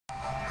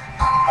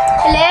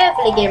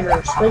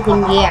HaonTheHardcoreGamer with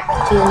him react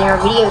to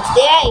another video.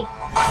 Today,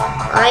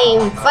 I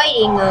am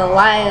fighting a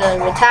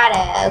wild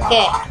Rattata.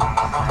 Okay.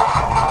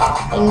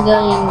 I'm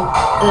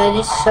going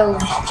just go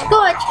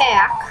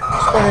attack.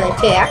 Just gonna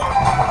attack.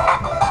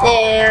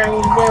 And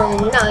he's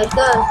gonna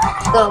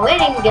go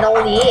in and get all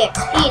the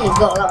EXP and he's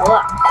gonna level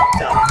up.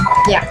 So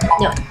yeah,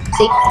 no.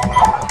 See?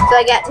 So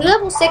I got 2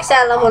 level 6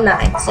 out of level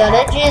 9. So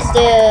that just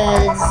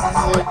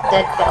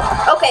that's good.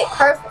 Okay,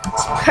 perfect.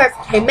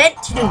 Perfect. I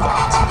meant to do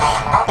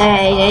that.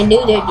 I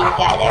knew there'd be a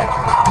guy there.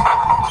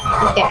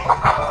 Okay.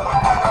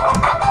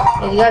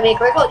 Is it gonna be a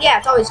critical? Yeah,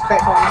 it's always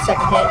critical on the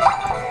second hit.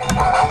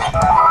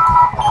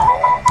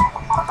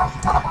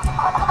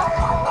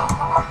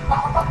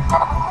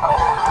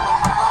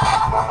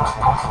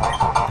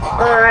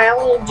 Alright,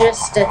 we'll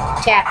just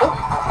attack him.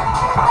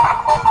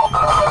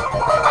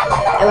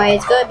 Anyway,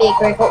 it's gonna be a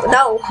critical.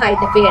 No, I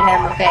defeated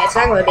him. Okay, it's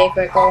not gonna be a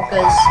critical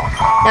because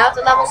now it's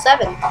a level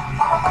 7.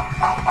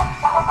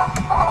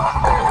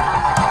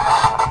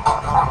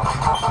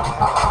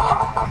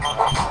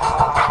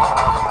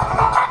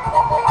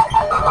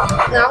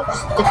 No,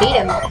 just defeat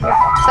him.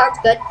 Sounds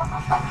good.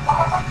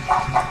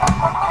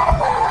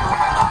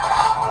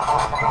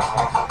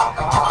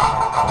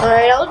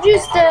 Alright, I'll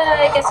just,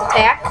 I guess,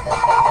 attack.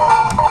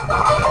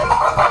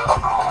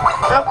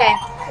 Okay,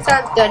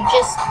 sounds good.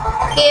 Just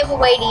give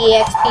away the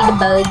EXP to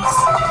bugs.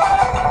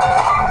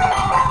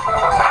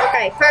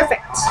 Okay,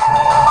 perfect.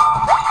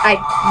 I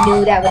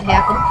knew that would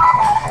happen.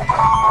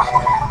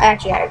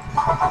 Actually, I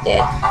did.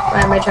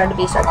 Why am I trying to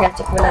be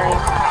sarcastic when I...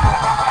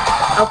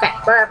 Okay,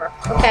 whatever.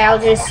 Okay, I'll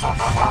be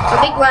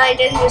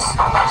grinding, just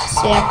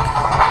sick.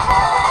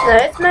 No,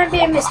 this might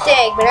be a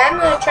mistake, but I'm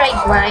gonna try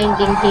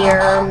grinding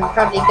here and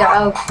probably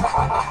go...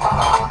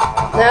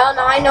 Well,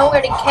 now I know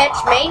where to catch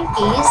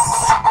mankeys.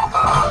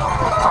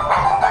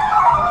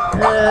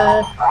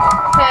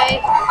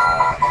 Okay.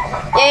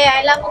 Yeah,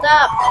 I leveled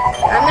up.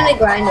 I'm gonna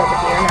grind over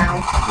here now.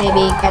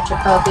 Maybe catch a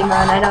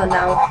Pokemon, I don't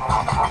know.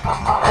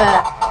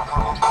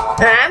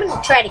 I'm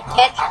gonna try to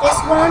catch this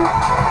one.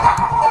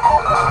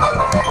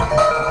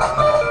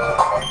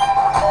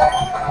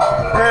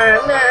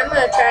 I'm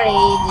gonna try to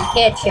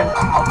catch him.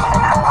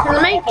 The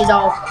monkey's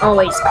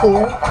always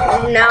cool.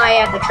 Now I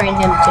have to train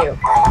him too.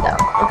 So,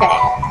 okay.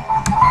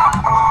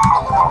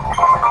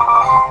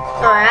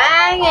 Alright,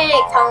 I'm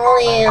gonna call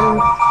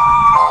him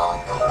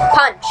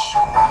Punch.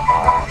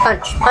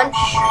 Punch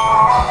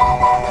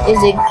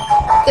is a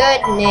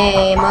good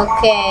name.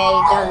 Okay,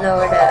 don't know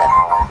where to...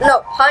 No,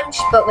 Punch,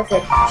 but with a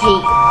G.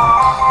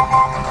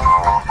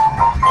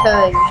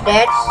 Cause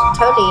that's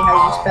totally how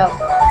you spell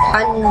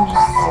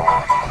PungChezZ.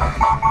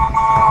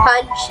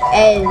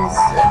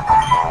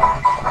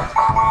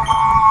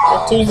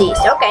 With 2 Z's.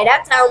 Okay,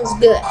 that sounds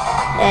good.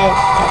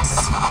 That's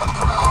a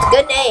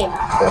good name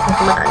for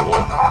Pokemon.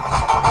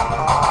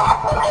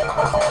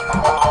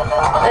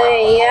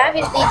 You're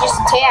obviously just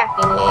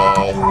attacking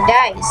and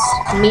dies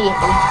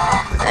immediately.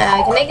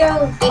 Can I go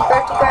deeper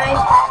to grind?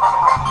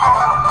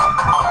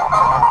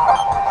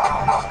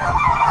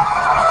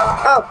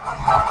 Oh.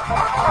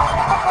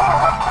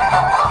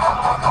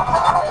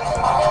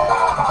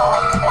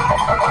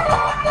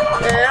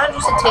 I'll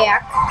just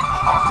attack.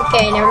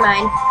 Okay, never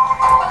mind.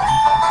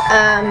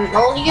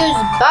 I'll use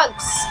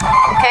bugs.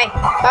 Okay,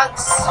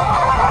 bugs.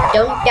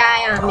 Don't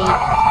die on me.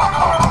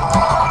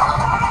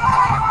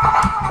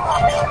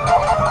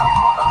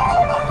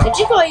 I'm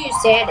just gonna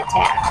use sand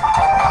attack.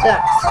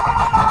 Sucks.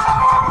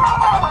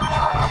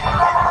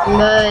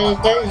 But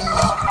it does.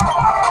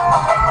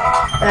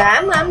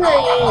 I'm gonna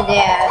use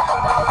that.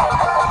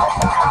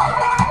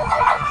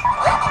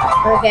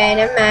 Okay,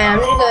 never mind. I'm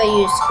just gonna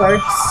use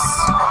squirts.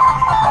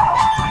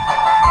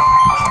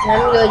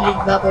 I'm gonna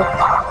use bubble.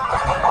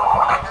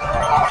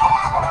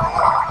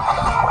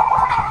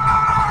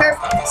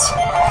 Perfect.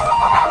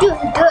 I'm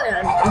doing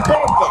good. I'm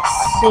good at this.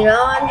 You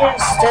know, I'm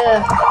just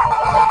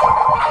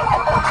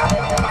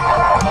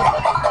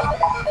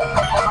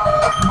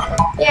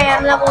yeah,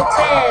 I'm level 10. I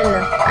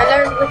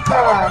learned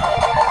withdraw.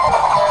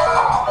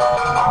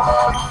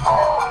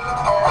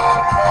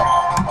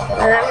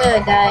 And I'm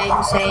gonna die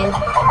insane.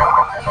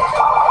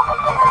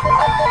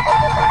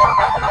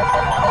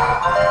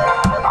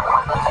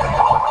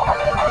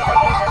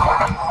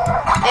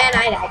 And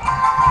I died.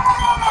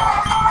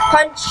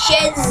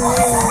 PungChezZ,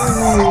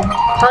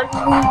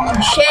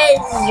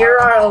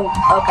 you're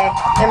okay,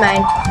 never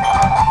mind.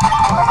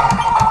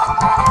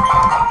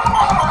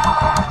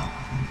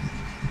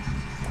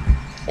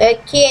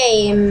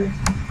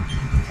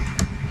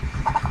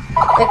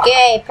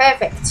 Okay,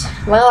 perfect.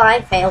 Well,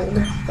 I failed.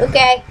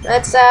 Okay,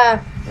 let's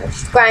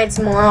grind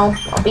some more.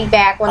 I'll be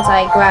back once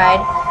I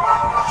grind.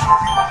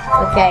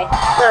 Okay.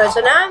 Alright,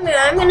 so now I'm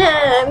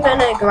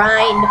gonna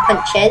grind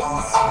PungChezZ.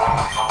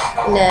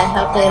 I'm gonna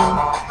help him.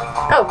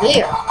 Oh,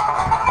 here.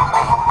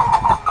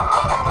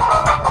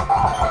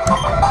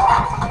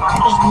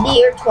 Just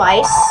near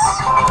twice.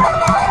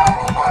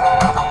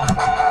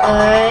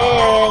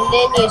 And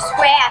then you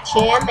scratch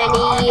him and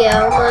he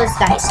almost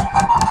dies.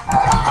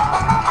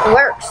 It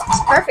works. It's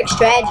a perfect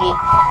strategy.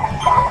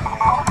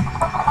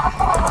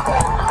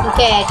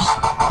 Okay, I just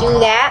do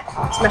that.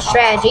 It's my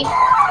strategy.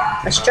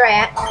 My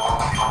strat,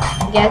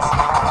 I guess.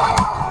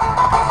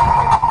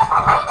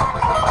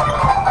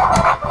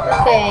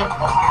 Okay.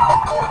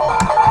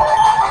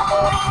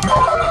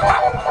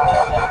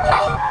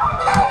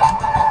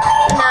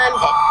 No, I'm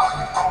dead.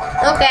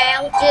 Okay,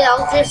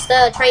 I'll just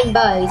train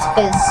bugs,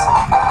 because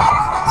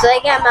so I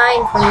got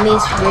mine from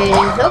these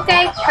videos.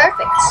 Okay,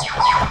 perfect.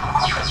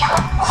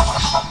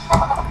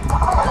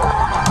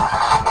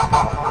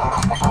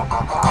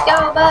 Go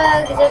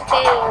bugs,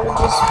 okay,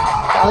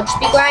 I'll just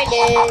be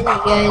grinding, you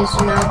guys,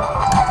 you know.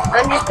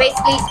 I'm just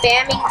basically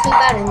spamming 2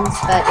 buttons,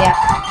 but yeah.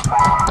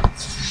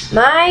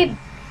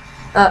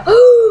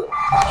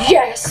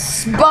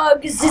 Yes!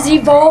 Bugs is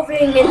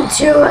evolving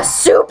into a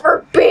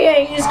super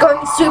being. He's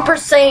going Super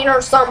Saiyan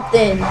or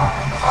something.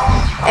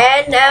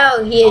 And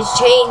now he has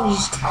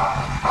changed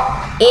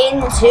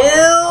into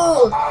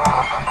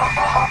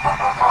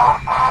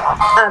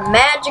a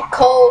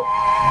magical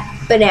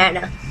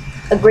banana.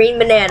 A green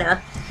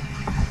banana.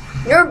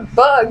 Your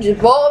Bugs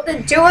evolved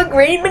into a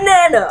green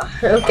banana.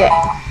 Okay.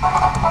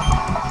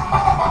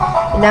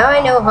 Now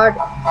I know hard.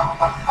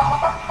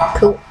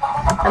 Cool.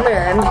 I'm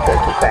just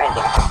gonna keep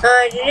grinding.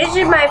 This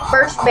is my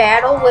first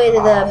battle with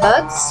the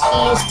Bugs.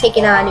 He's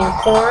taken on a new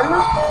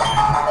form.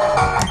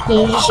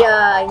 He's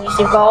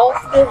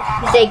evolved.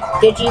 He's like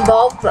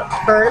digivolved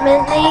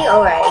permanently.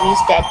 Alright,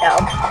 he's dead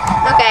though.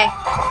 Okay.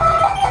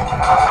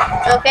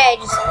 Okay,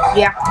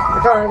 yeah,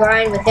 we're gonna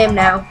grind with him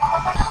now.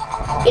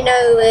 You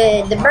know,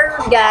 the bird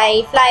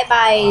guy,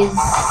 Flyby's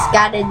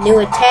got a new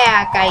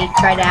attack. I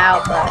tried it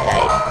out, but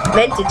I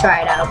meant to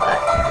try it out, but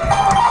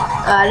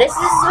this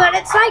is what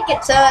it's like.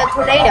 It's a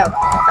tornado.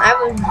 I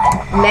would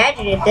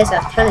imagine it does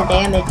a ton of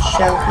damage,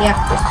 so yeah,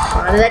 just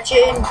wanna let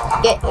you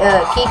keep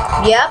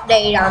you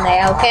updated on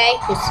that, okay?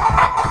 Just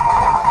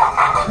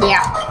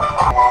yeah.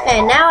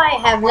 And now I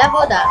have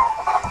leveled up.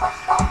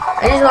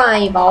 I just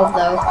wanna evolve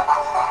though.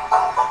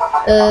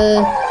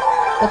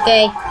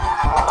 Okay.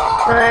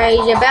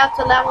 He's about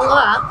to level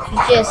up.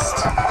 He's just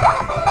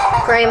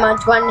pretty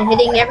much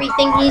hitting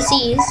everything he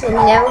sees, and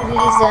now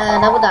he's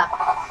leveled up.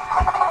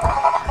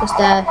 Just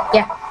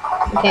yeah.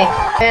 Okay.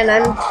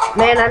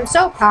 Man, I'm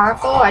so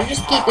powerful. I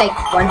just keep like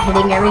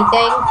hitting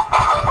everything.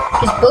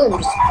 Just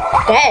boom, just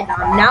dead.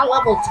 I'm now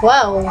level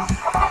 12.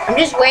 I'm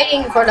just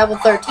waiting for level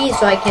 13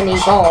 so I can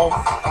evolve.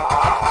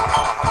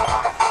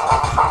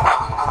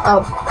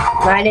 Oh,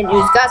 I didn't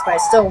use Gust, but I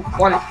still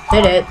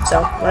hit it,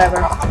 so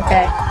whatever.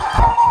 Okay.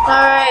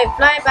 Alright,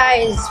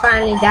 Flyby's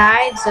finally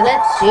died, so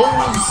let's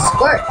use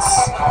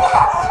Squirts.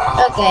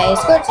 Okay,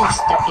 Squirts is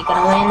definitely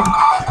gonna win.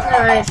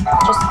 Alright,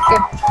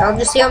 I'll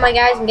just heal my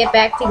guys and get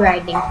back to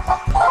grinding.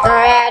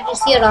 Alright, I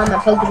just healed all my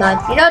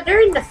Pokemon. You know,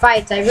 during the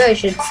fights, I really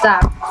should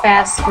stop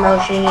fast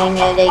motioning,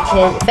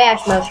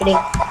 fast motioning,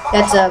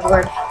 that's a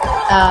word,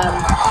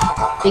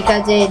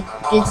 because it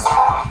just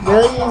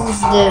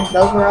ruins the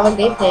overall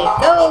gameplay.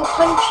 Go,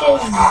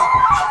 PungChezZ!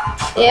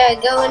 Yeah,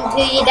 go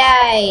until you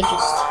die.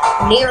 Just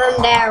leer them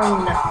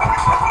down.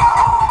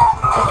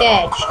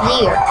 Okay, just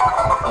leer.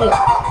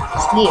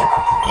 Just leer.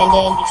 And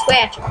then you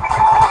scratch them.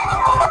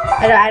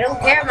 I don't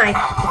care my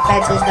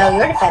defense is low.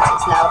 Your defense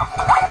is low.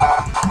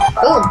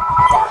 Boom.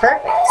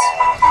 Perfect.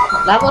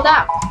 Leveled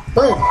up.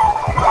 Boom.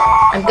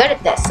 I'm good at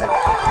this.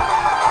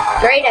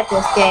 I'm great at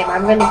this game.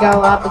 I'm gonna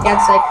go up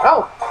against like,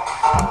 oh.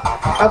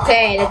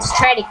 Okay, let's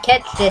try to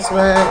catch this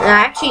one.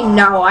 Actually,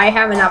 no, I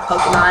have enough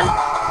Pokemon.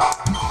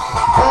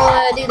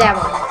 I'll do that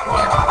one.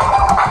 Yeah.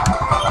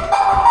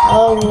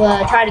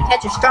 I'll try to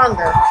catch a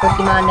stronger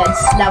Pokemon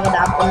that's leveled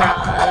up a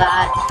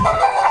lot.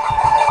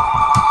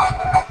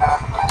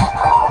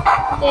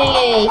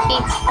 Hey, he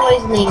keeps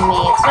poisoning me.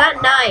 It's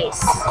not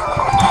nice.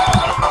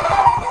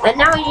 But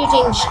now he's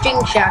using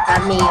String Shock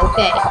on me.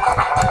 Okay.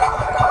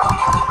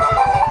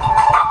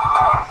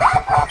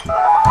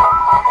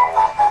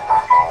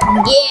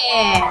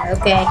 Yeah.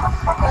 Okay.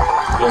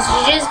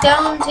 Just go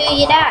until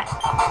you die.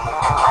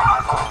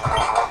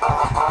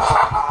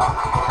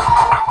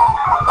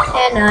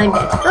 And I'm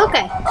dead.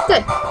 Okay,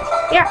 good.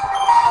 Yeah.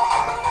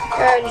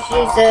 Just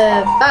use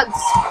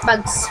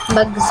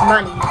Bugs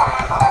Bunny.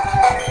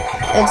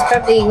 That's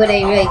probably what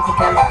I really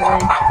think of for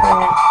my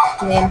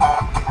name.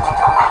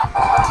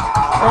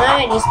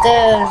 Alright, I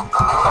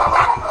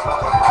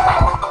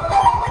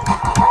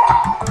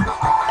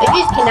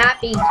just cannot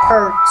be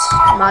hurt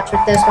much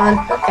with this one.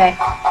 Okay.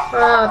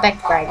 Back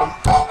to grinding.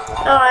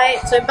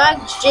 Alright, so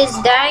Bugs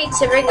just died,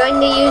 so we're going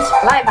to use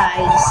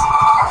Flybys.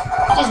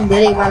 I just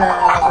really want to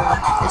level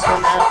this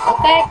one out.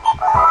 Okay.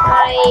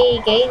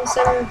 I gained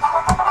some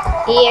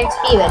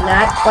EXP, but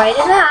not quite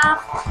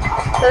enough.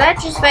 So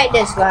let's just fight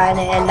this one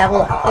and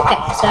level up. Okay,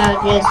 so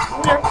just,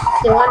 you know,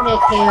 the one hit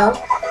KO.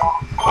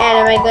 And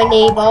am I going to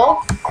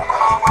evolve?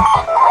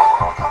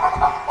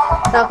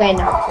 Okay,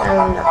 no.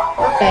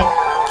 Okay.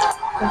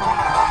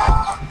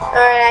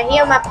 Alright, I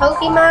healed my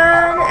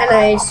Pokemon, and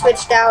I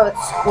switched out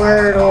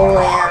Squirtle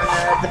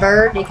and the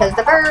bird, because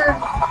the bird,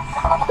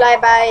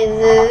 Flybys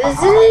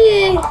is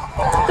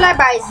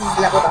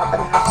leveled up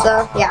enough,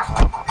 so yeah.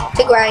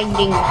 To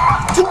grinding.